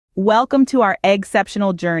Welcome to our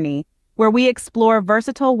egg-exceptional journey, where we explore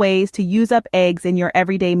versatile ways to use up eggs in your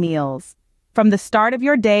everyday meals. From the start of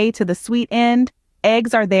your day to the sweet end,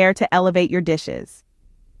 eggs are there to elevate your dishes.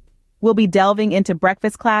 We'll be delving into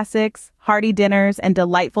breakfast classics, hearty dinners, and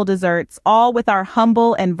delightful desserts, all with our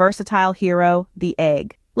humble and versatile hero, the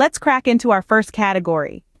egg. Let's crack into our first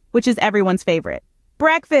category, which is everyone's favorite: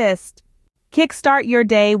 breakfast! Kickstart your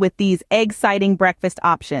day with these egg-citing breakfast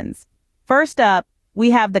options. First up,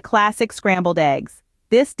 we have the classic scrambled eggs.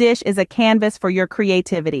 This dish is a canvas for your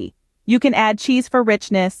creativity. You can add cheese for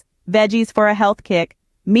richness, veggies for a health kick,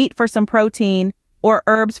 meat for some protein, or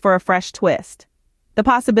herbs for a fresh twist. The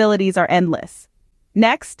possibilities are endless.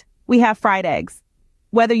 Next, we have fried eggs.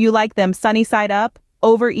 Whether you like them sunny side up,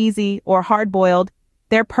 over easy, or hard-boiled,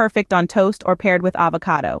 they're perfect on toast or paired with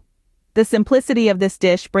avocado. The simplicity of this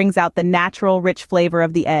dish brings out the natural, rich flavor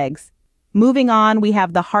of the eggs. Moving on, we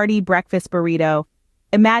have the hearty breakfast burrito.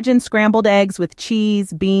 Imagine scrambled eggs with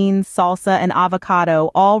cheese, beans, salsa, and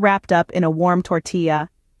avocado all wrapped up in a warm tortilla.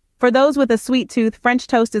 For those with a sweet tooth, French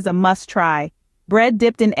toast is a must-try. Bread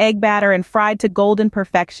dipped in egg batter and fried to golden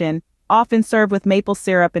perfection, often served with maple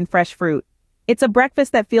syrup and fresh fruit. It's a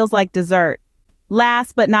breakfast that feels like dessert.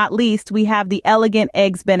 Last but not least, we have the elegant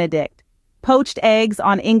Eggs Benedict. Poached eggs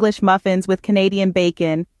on English muffins with Canadian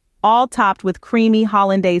bacon, all topped with creamy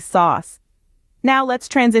hollandaise sauce. Now let's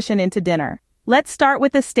transition into dinner. Let's start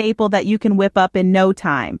with a staple that you can whip up in no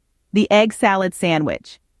time: the egg salad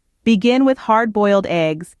sandwich. Begin with hard-boiled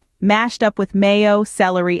eggs, mashed up with mayo,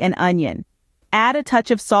 celery, and onion. Add a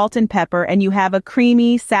touch of salt and pepper and you have a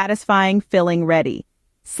creamy, satisfying filling ready.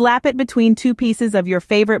 Slap it between two pieces of your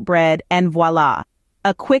favorite bread and voila!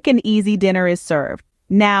 A quick and easy dinner is served.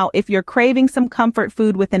 Now, if you're craving some comfort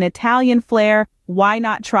food with an Italian flair, why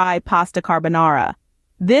not try pasta carbonara?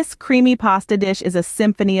 This creamy pasta dish is a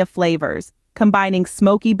symphony of flavors, combining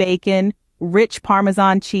smoky bacon, rich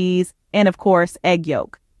Parmesan cheese, and of course, egg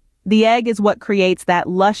yolk. The egg is what creates that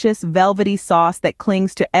luscious, velvety sauce that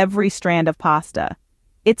clings to every strand of pasta.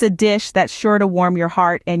 It's a dish that's sure to warm your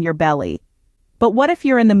heart and your belly. But what if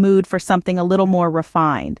you're in the mood for something a little more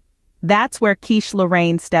refined? That's where quiche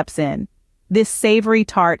Lorraine steps in. This savory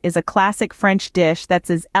tart is a classic French dish that's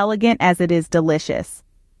as elegant as it is delicious.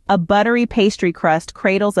 A buttery pastry crust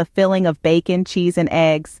cradles a filling of bacon, cheese, and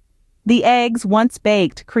eggs. The eggs, once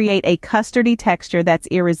baked, create a custardy texture that's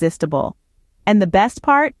irresistible. And the best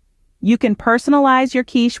part? You can personalize your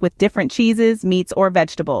quiche with different cheeses, meats, or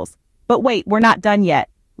vegetables. But wait, we're not done yet.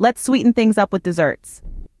 Let's sweeten things up with desserts.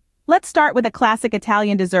 Let's start with a classic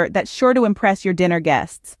Italian dessert that's sure to impress your dinner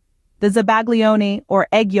guests: the zabaglione, or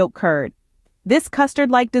egg yolk curd. This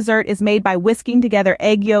custard-like dessert is made by whisking together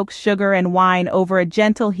egg yolks, sugar, and wine over a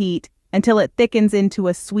gentle heat until it thickens into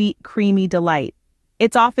a sweet, creamy delight.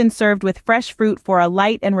 It's often served with fresh fruit for a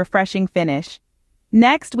light and refreshing finish.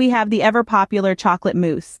 Next, we have the ever-popular chocolate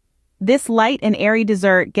mousse. This light and airy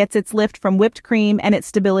dessert gets its lift from whipped cream and its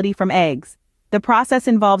stability from eggs. The process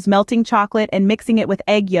involves melting chocolate and mixing it with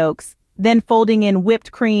egg yolks, then folding in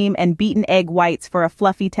whipped cream and beaten egg whites for a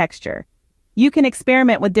fluffy texture. You can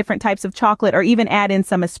experiment with different types of chocolate or even add in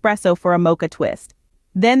some espresso for a mocha twist.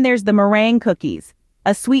 Then there's the meringue cookies,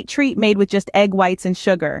 a sweet treat made with just egg whites and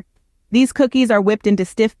sugar. These cookies are whipped into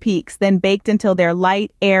stiff peaks, then baked until they're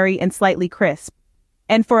light, airy, and slightly crisp.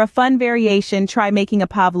 And for a fun variation, try making a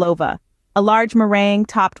pavlova, a large meringue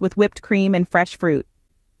topped with whipped cream and fresh fruit.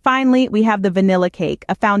 Finally, we have the vanilla cake,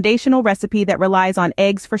 a foundational recipe that relies on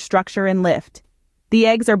eggs for structure and lift. The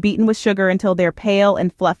eggs are beaten with sugar until they're pale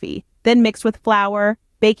and fluffy, then mixed with flour,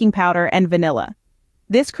 baking powder, and vanilla.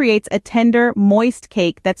 This creates a tender, moist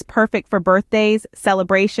cake that's perfect for birthdays,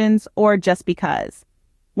 celebrations, or just because.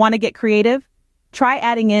 Want to get creative? Try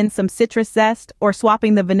adding in some citrus zest or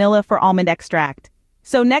swapping the vanilla for almond extract.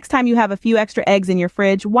 So next time you have a few extra eggs in your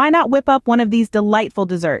fridge, why not whip up one of these delightful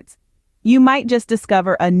desserts? You might just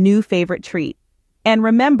discover a new favorite treat. And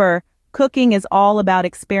remember, cooking is all about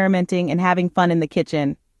experimenting and having fun in the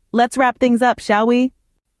kitchen. Let's wrap things up, shall we?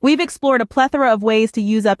 We've explored a plethora of ways to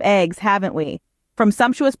use up eggs, haven't we? From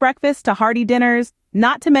sumptuous breakfasts to hearty dinners,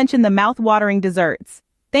 not to mention the mouth-watering desserts.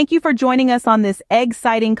 Thank you for joining us on this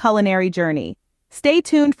egg-citing culinary journey. Stay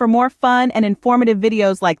tuned for more fun and informative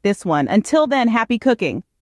videos like this one. Until then, happy cooking!